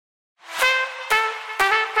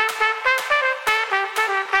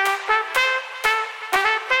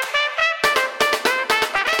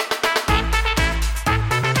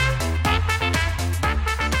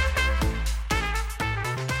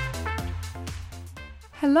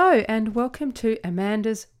Hello and welcome to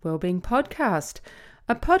Amanda's Wellbeing Podcast,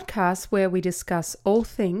 a podcast where we discuss all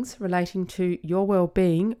things relating to your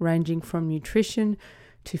well-being, ranging from nutrition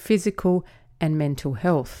to physical and mental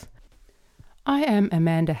health. I am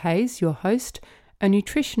Amanda Hayes, your host, a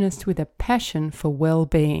nutritionist with a passion for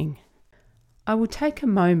well-being. I will take a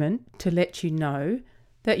moment to let you know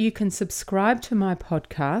that you can subscribe to my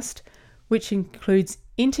podcast, which includes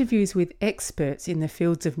interviews with experts in the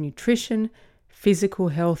fields of nutrition, physical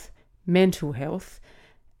health, mental health,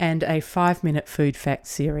 and a 5-minute food fact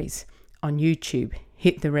series on YouTube.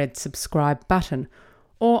 Hit the red subscribe button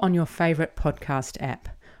or on your favourite podcast app,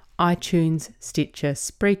 iTunes, Stitcher,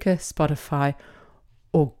 Spreaker, Spotify,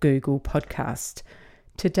 or Google Podcast.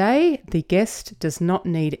 Today, the guest does not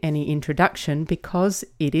need any introduction because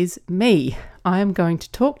it is me. I am going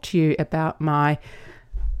to talk to you about my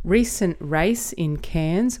recent race in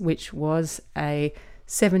Cairns, which was a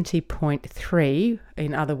 70.3,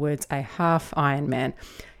 in other words, a half Ironman.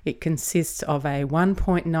 It consists of a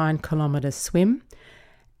 1.9 kilometre swim,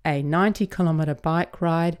 a 90 kilometre bike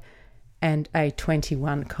ride, and a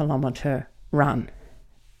 21 kilometre run.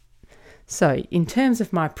 So, in terms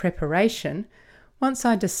of my preparation, once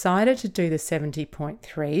I decided to do the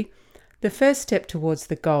 70.3, the first step towards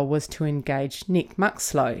the goal was to engage Nick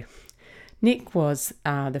Muxlow. Nick was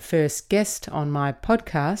the first guest on my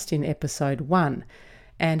podcast in episode 1.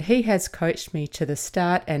 And he has coached me to the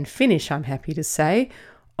start and finish, I'm happy to say,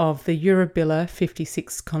 of the Eurobilla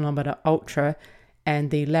 56 kilometre ultra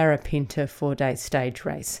and the Larapinta 4-day stage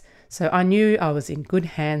race. So I knew I was in good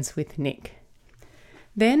hands with Nick.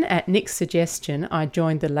 Then, at Nick's suggestion, I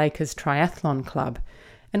joined the Lakers Triathlon Club.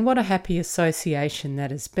 And what a happy association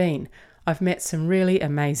that has been. I've met some really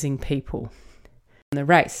amazing people. In the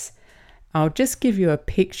race, I'll just give you a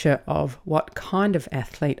picture of what kind of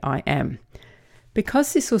athlete I am.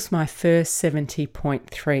 Because this was my first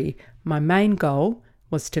 70.3, my main goal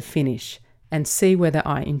was to finish and see whether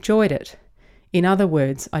I enjoyed it. In other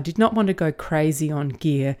words, I did not want to go crazy on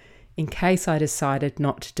gear in case I decided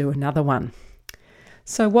not to do another one.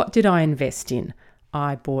 So what did I invest in?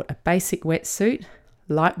 I bought a basic wetsuit,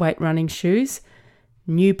 lightweight running shoes,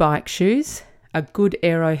 new bike shoes, a good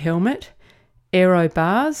aero helmet, aero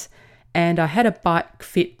bars, and I had a bike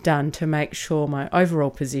fit done to make sure my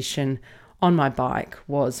overall position on my bike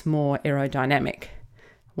was more aerodynamic.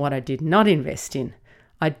 What I did not invest in,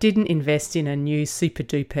 I didn't invest in a new super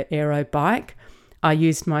duper aero bike. I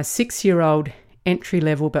used my 6-year-old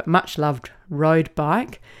entry-level but much loved road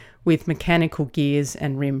bike with mechanical gears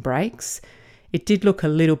and rim brakes. It did look a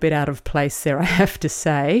little bit out of place there, I have to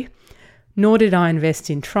say. Nor did I invest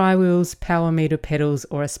in tri-wheels, power meter pedals,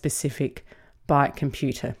 or a specific bike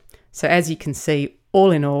computer. So as you can see, all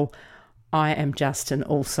in all, I am just an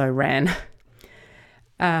also-ran.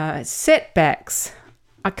 Setbacks.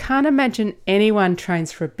 I can't imagine anyone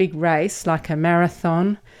trains for a big race like a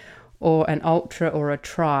marathon or an ultra or a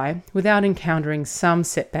tri without encountering some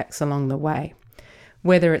setbacks along the way.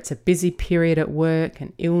 Whether it's a busy period at work,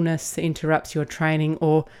 an illness that interrupts your training,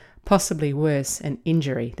 or possibly worse, an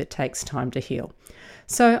injury that takes time to heal.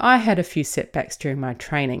 So I had a few setbacks during my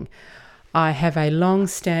training. I have a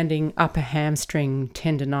long-standing upper hamstring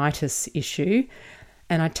tendinitis issue,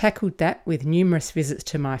 and I tackled that with numerous visits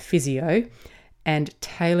to my physio and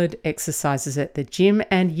tailored exercises at the gym.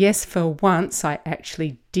 And yes, for once, I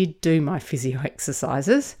actually did do my physio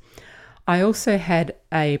exercises. I also had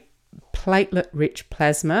a platelet-rich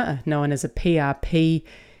plasma, known as a PRP,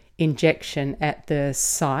 injection at the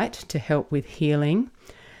site to help with healing.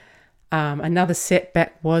 Another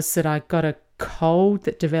setback was that I got a cold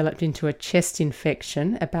that developed into a chest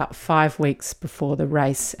infection about 5 weeks before the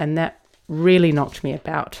race, and that really knocked me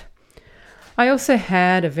about. I also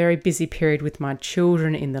had a very busy period with my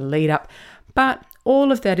children in the lead up, but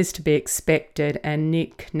all of that is to be expected, and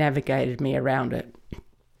Nick navigated me around it.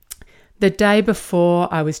 The day before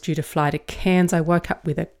I was due to fly to Cairns, I woke up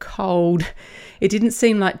with a cold. It didn't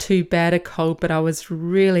seem like too bad a cold, but I was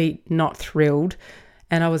really not thrilled,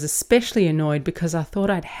 and I was especially annoyed because I thought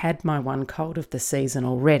I'd had my one cold of the season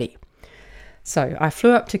already. So I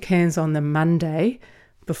flew up to Cairns on the Monday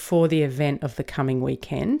before the event of the coming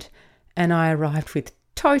weekend, and I arrived with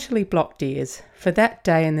totally blocked ears. For that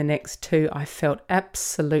day and the next 2, I felt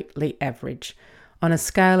absolutely average. On a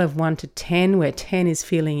scale of 1 to 10, where 10 is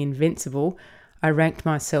feeling invincible, I ranked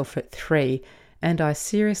myself at 3, and I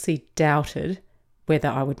seriously doubted whether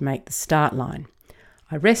I would make the start line.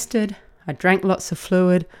 I rested, I drank lots of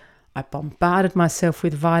fluid, I bombarded myself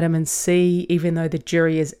with vitamin C, even though the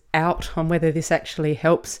jury is out on whether this actually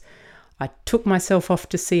helps. I took myself off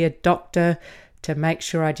to see a doctor to make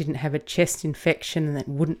sure I didn't have a chest infection and that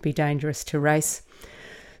wouldn't be dangerous to race.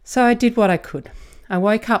 So I did what I could. I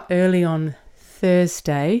woke up early on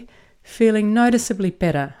Thursday feeling noticeably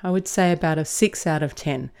better. I would say about a 6 out of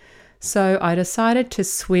 10. So I decided to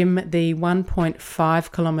swim the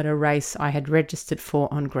 1.5 kilometre race I had registered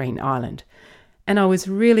for on Green Island. And I was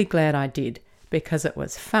really glad I did, because it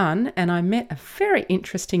was fun and I met a very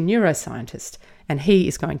interesting neuroscientist, and he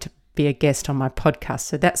is going to be a guest on my podcast,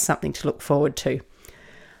 so that's something to look forward to.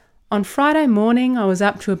 On Friday morning, I was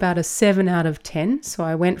up to about a 7 out of 10, so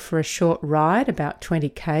I went for a short ride, about 20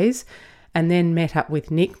 k's, and then met up with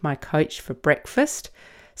Nick, my coach, for breakfast.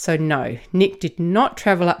 So no, Nick did not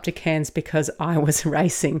travel up to Cairns because I was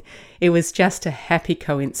racing. It was just a happy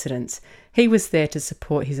coincidence. He was there to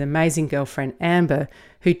support his amazing girlfriend Amber,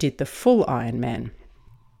 who did the full Ironman.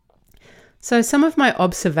 So some of my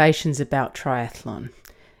observations about triathlon.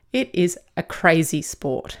 It is a crazy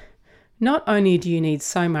sport. Not only do you need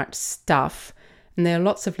so much stuff, and there are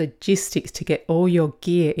lots of logistics to get all your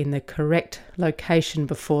gear in the correct location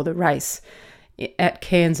before the race. At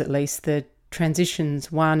Cairns at least, the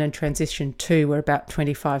transitions 1 and transition 2 were about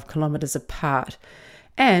 25 kilometres apart.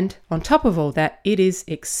 And on top of all that, it is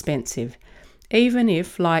expensive. Even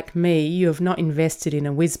if, like me, you have not invested in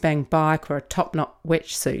a whiz-bang bike or a top-knot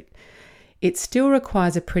wetsuit, it still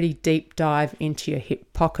requires a pretty deep dive into your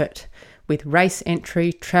hip pocket with race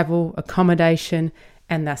entry, travel, accommodation,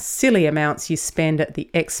 and the silly amounts you spend at the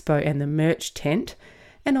expo and the merch tent,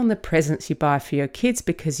 and on the presents you buy for your kids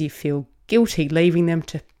because you feel guilty leaving them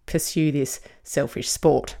to pursue this selfish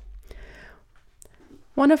sport.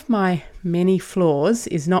 One of my many flaws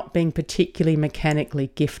is not being particularly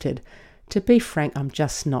mechanically gifted. To be frank, I'm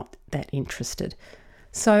just not that interested.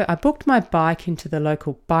 So I booked my bike into the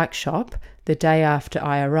local bike shop the day after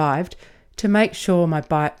I arrived to make sure my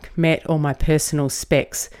bike met all my personal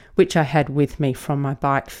specs, which I had with me from my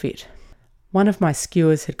bike fit. One of my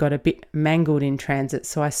skewers had got a bit mangled in transit,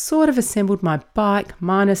 so I sort of assembled my bike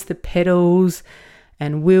minus the pedals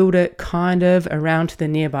and wheeled it kind of around to the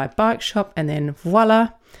nearby bike shop, and then voila,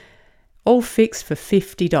 all fixed for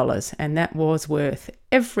 $50, and that was worth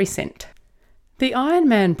every cent. The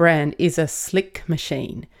Ironman brand is a slick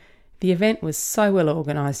machine. The event was so well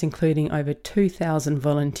organised, including over 2,000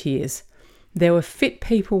 volunteers. There were fit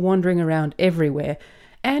people wandering around everywhere,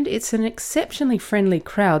 and it's an exceptionally friendly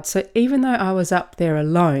crowd, so even though I was up there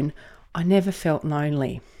alone, I never felt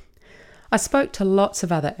lonely. I spoke to lots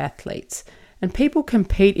of other athletes, and people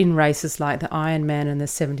compete in races like the Ironman and the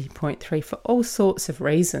 70.3 for all sorts of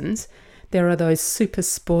reasons. There are those super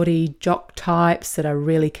sporty jock types that are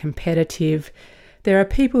really competitive. There are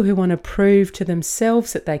people who want to prove to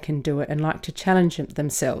themselves that they can do it and like to challenge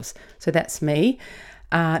themselves. So that's me.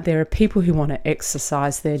 There are people who want to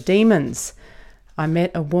exercise their demons. I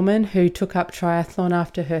met a woman who took up triathlon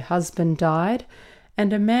after her husband died,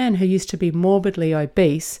 and a man who used to be morbidly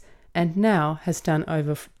obese and now has done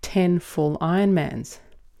over 10 full Ironmans.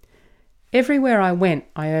 Everywhere I went,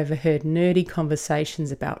 I overheard nerdy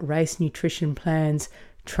conversations about race nutrition plans,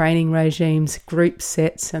 training regimes, group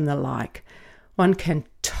sets, and the like. One can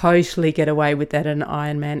totally get away with that at an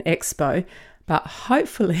Ironman Expo, but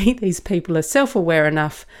hopefully these people are self-aware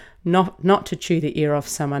enough not to chew the ear off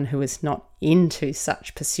someone who is not into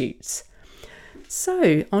such pursuits.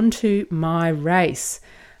 So, on to my race.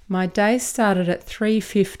 My day started at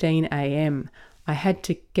 3:15 a.m. I had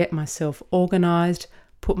to get myself organised,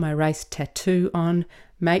 put my race tattoo on,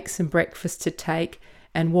 make some breakfast to take,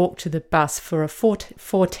 and walk to the bus for a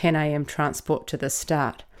 4:10 a.m. transport to the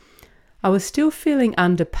start. I was still feeling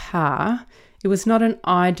under par. It was not an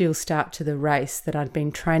ideal start to the race that I'd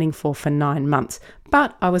been training for 9 months,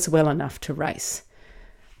 but I was well enough to race.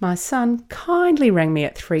 My son kindly rang me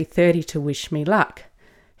at 3:30 to wish me luck.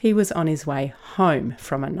 He was on his way home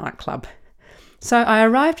from a nightclub. So I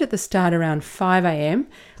arrived at the start around 5 a.m.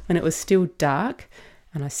 when it was still dark,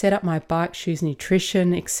 and I set up my bike, shoes,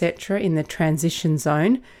 nutrition, etc. in the transition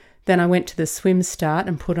zone. Then I went to the swim start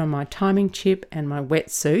and put on my timing chip and my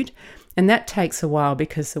wetsuit, and that takes a while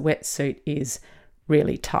because the wetsuit is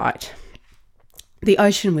really tight. The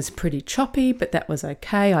ocean was pretty choppy, but that was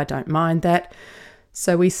okay. I don't mind that.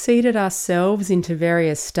 So we seated ourselves into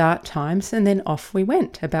various start times, and then off we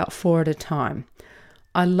went, about 4 at a time.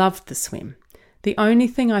 I loved the swim. The only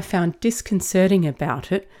thing I found disconcerting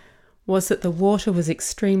about it was that the water was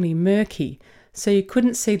extremely murky, so you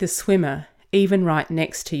couldn't see the swimmer even right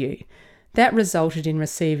next to you. That resulted in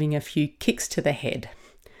receiving a few kicks to the head.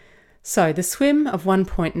 So the swim of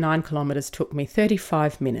 1.9 kilometres took me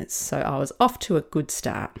 35 minutes, so I was off to a good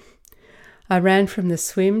start. I ran from the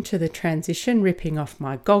swim to the transition, ripping off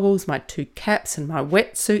my goggles, my 2 caps and my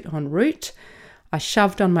wetsuit en route. I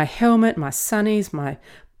shoved on my helmet, my sunnies, my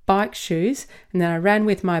bike shoes, and then I ran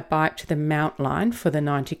with my bike to the Mount Line for the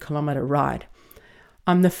 90-kilometre ride.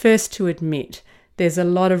 I'm the first to admit there's a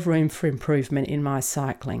lot of room for improvement in my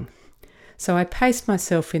cycling. So I paced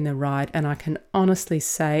myself in the ride, and I can honestly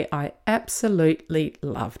say I absolutely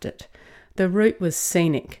loved it. The route was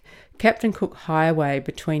scenic. Captain Cook Highway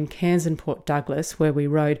between Cairns and Port Douglas, where we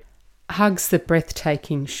rode, hugs the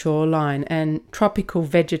breathtaking shoreline, and tropical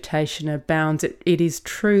vegetation abounds. It is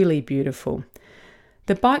truly beautiful.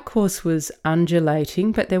 The bike course was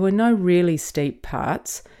undulating, but there were no really steep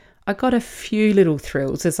parts. I got a few little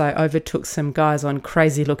thrills as I overtook some guys on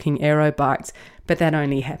crazy-looking aero bikes, but that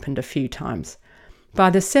only happened a few times. By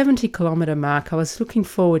the 70-kilometre mark, I was looking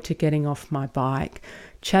forward to getting off my bike.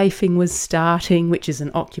 Chafing was starting, which is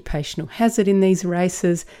an occupational hazard in these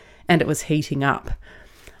races, and it was heating up.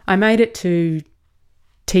 I made it to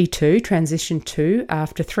T2, Transition 2,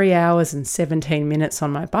 after 3 hours and 17 minutes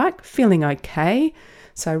on my bike, feeling okay.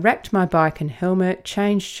 So I racked my bike and helmet,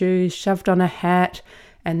 changed shoes, shoved on a hat,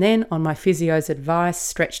 and then, on my physio's advice,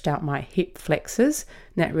 stretched out my hip flexors.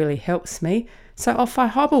 And that really helps me. So off I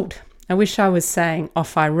hobbled. I wish I was saying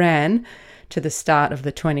off I ran to the start of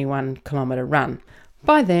the 21-kilometre run.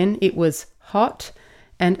 By then, it was hot,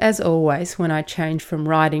 and as always, when I change from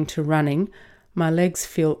riding to running, my legs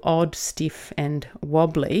feel odd, stiff and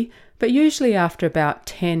wobbly, but usually after about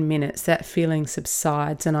 10 minutes, that feeling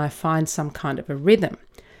subsides and I find some kind of a rhythm.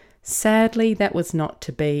 Sadly, that was not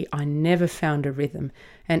to be. I never found a rhythm,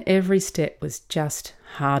 and every step was just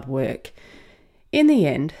hard work. In the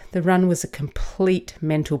end, the run was a complete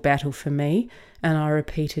mental battle for me, and I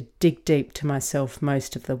repeated dig deep to myself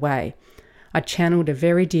most of the way. I channeled a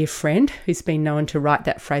very dear friend who's been known to write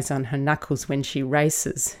that phrase on her knuckles when she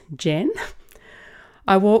races, Jen.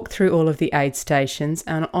 I walked through all of the aid stations,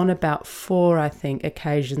 and on about 4,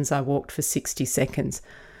 occasions I walked for 60 seconds.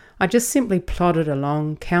 I just simply plodded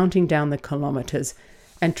along, counting down the kilometres,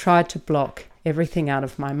 and tried to block everything out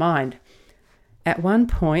of my mind. At one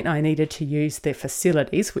point, I needed to use their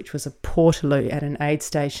facilities, which was a portaloo at an aid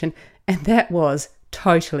station, and that was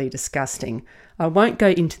totally disgusting. I won't go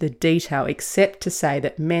into the detail except to say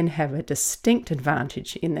that men have a distinct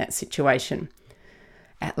advantage in that situation.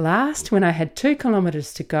 At last, when I had 2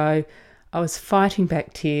 kilometres to go, I was fighting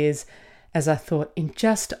back tears as I thought, in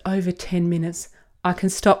just over 10 minutes, I can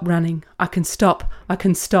stop running. I can stop.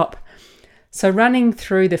 So running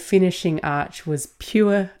through the finishing arch was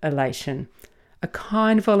pure elation. A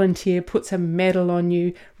kind volunteer puts a medal on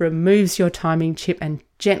you, removes your timing chip, and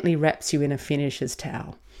gently wraps you in a finisher's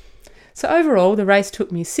towel. So overall, the race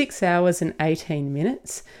took me 6 hours and 18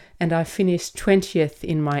 minutes, and I finished 20th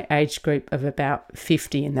in my age group of about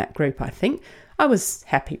 50 in that group, I think. I was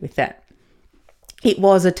happy with that. It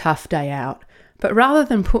was a tough day out, but rather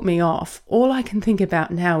than put me off, all I can think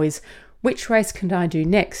about now is which race can I do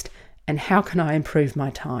next and how can I improve my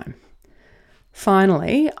time?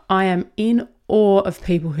 Finally, I am in awe of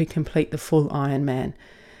people who complete the full Ironman,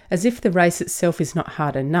 as if the race itself is not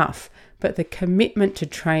hard enough, but the commitment to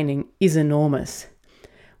training is enormous.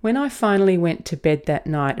 When I finally went to bed that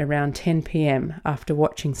night around 10 p.m. after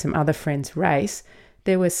watching some other friends race,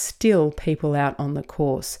 there were still people out on the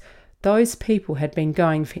course. Those people had been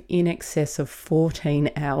going for in excess of 14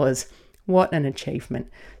 hours. What an achievement.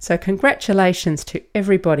 So congratulations to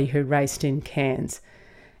everybody who raced in Cairns.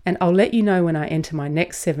 And I'll let you know when I enter my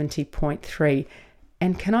next 70.3.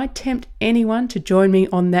 And can I tempt anyone to join me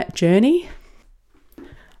on that journey?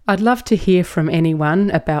 I'd love to hear from anyone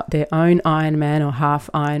about their own Ironman or half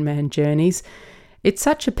Ironman journeys. It's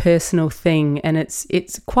such a personal thing, and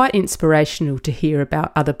it's quite inspirational to hear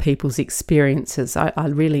about other people's experiences. I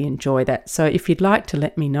really enjoy that. So if you'd like to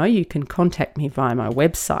let me know, you can contact me via my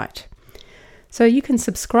website. So you can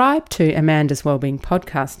subscribe to Amanda's Wellbeing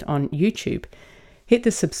Podcast on YouTube. Hit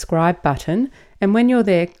the subscribe button, and when you're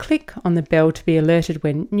there, click on the bell to be alerted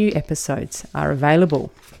when new episodes are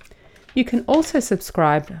available. You can also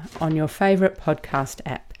subscribe on your favourite podcast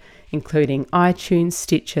app, including iTunes,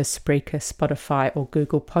 Stitcher, Spreaker, Spotify or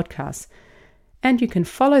Google Podcasts. And you can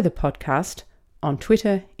follow the podcast on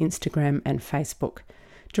Twitter, Instagram and Facebook.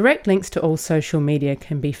 Direct links to all social media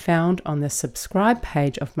can be found on the subscribe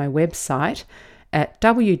page of my website at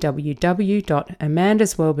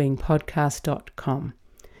www.amandaswellbeingpodcast.com.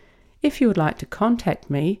 If you would like to contact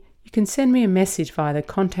me, you can send me a message via the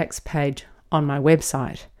contacts page on my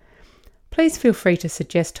website. Please feel free to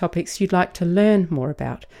suggest topics you'd like to learn more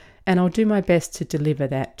about, and I'll do my best to deliver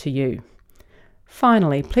that to you.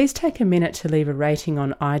 Finally, please take a minute to leave a rating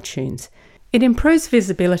on iTunes. It improves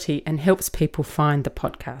visibility and helps people find the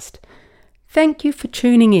podcast. Thank you for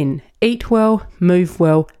tuning in. Eat well, move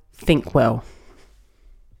well, think well.